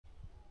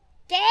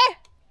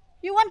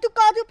want to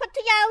go to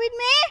Pattaya with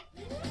me?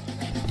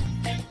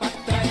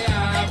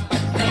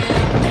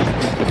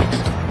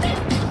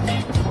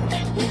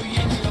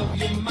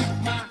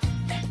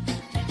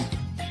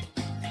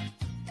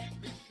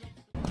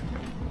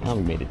 Well,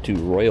 we made it to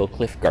Royal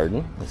Cliff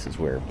Garden. This is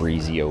where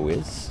Breezio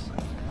is.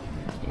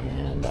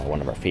 And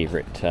one of our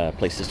favorite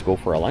places to go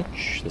for a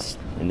lunch.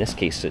 In this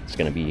case, it's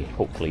going to be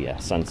hopefully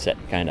a sunset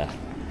kind of,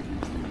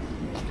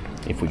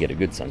 if we get a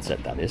good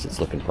sunset, that is. It's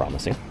looking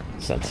promising.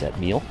 Sunset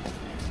meal.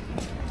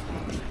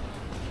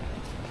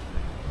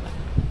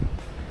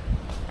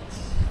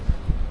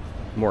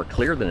 It's more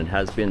clear than it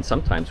has been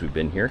sometimes we've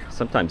been here.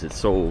 Sometimes it's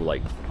so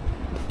like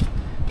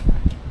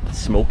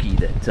smoky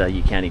that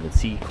you can't even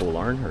see Koh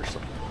Larn or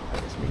something. I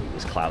guess maybe it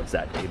was clouds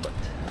that day, but.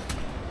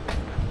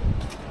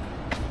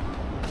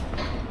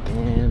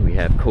 And we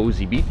have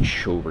Cozy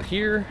Beach over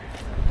here.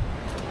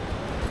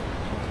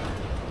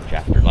 Which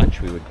after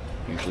lunch we would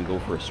usually go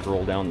for a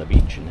stroll down the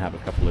beach and have a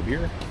couple of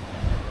beer.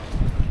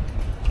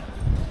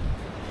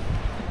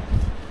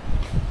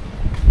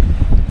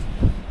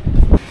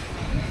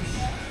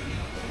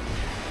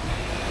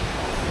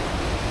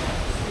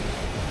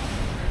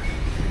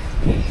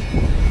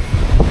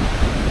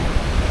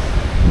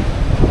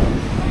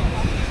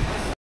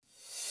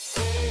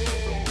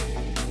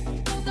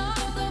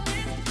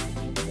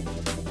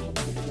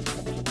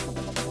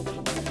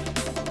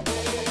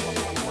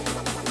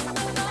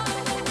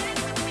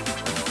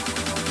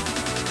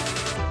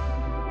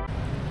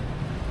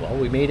 Well,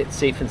 we made it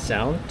safe and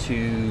sound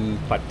to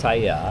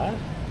Pattaya,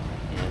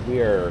 and we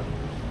are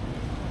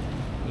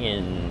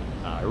in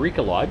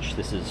Eureka Lodge.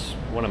 This is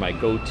one of my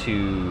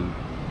go-to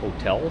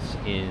hotels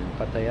in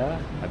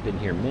Pattaya. I've been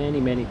here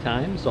many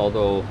times,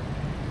 although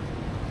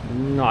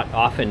not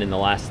often in the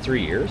last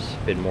 3 years.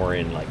 Been more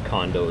in like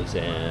condos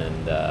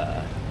and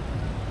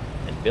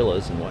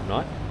villas and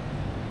whatnot.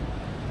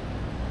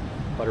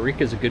 But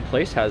Eureka is a good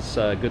place, has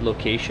a good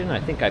location. I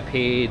think I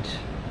paid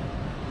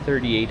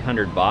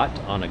 3,800 baht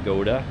on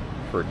Agoda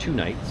for 2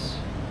 nights.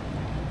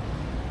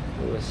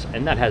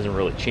 And that hasn't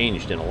really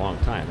changed in a long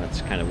time.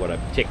 That's kind of what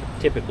I've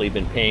typically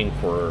been paying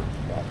for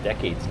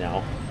decades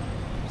now.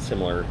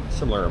 Similar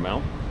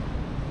amount.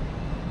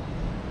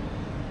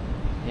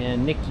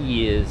 And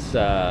Nikki is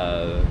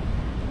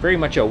very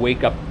much a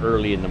wake up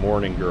early in the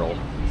morning girl.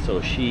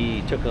 So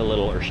she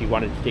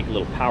wanted to take a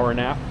little power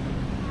nap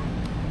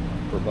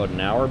for about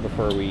an hour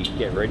before we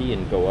get ready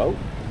and go out.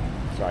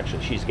 So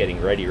actually she's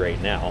getting ready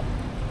right now.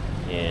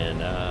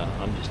 And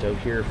I'm just out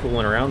here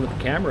fooling around with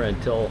the camera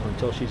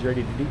until she's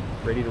ready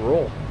to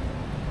roll.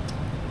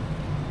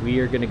 We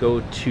are going to go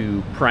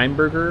to Prime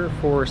Burger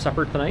for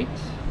supper tonight.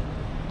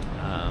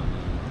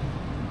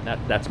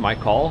 That's my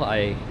call.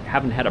 I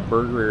haven't had a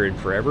burger in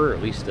forever,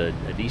 at least a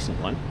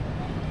decent one.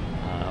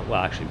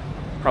 Well, actually,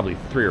 probably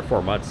 3 or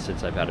 4 months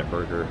since I've had a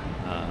burger,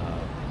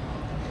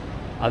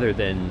 other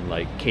than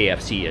like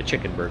KFC, a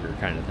chicken burger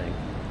kind of thing.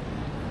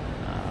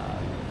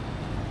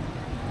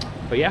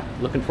 But yeah,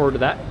 looking forward to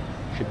that.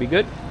 Should be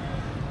good.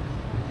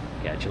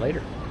 Catch you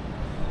later.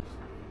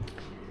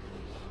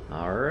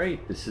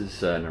 Alright, this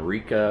is an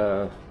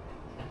Eureka.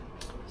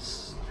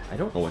 I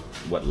don't know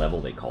what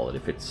level they call it.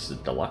 If it's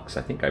deluxe,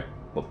 I think I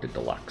booked a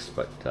deluxe.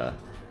 But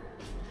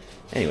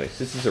anyways,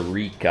 this is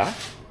Eureka.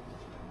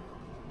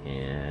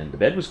 And the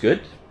bed was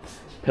good.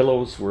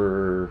 Pillows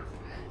were...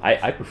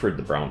 I preferred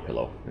the brown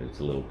pillow. It's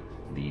a little...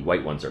 The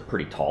white ones are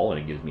pretty tall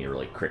and it gives me a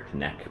really cricked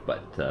neck.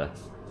 But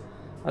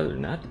other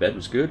than that, the bed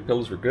was good.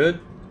 Pillows were good.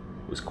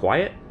 It was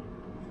quiet.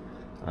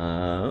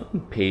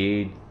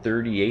 Paid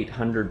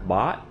 3,800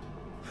 baht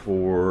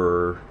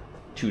for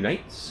 2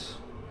 nights.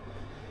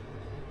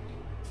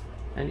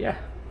 And yeah,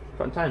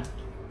 fun time.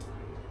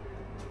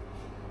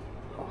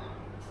 Oh,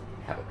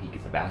 have a peek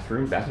at the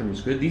bathroom. Bathroom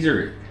was good. These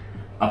are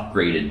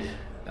upgraded,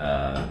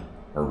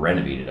 or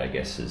renovated, I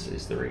guess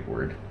is the right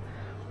word,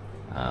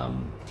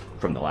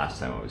 from the last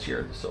time I was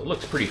here. So it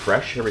looks pretty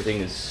fresh. Everything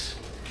is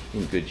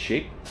in good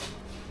shape.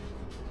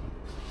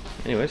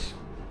 Anyways,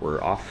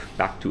 we're off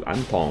back to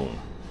Antong.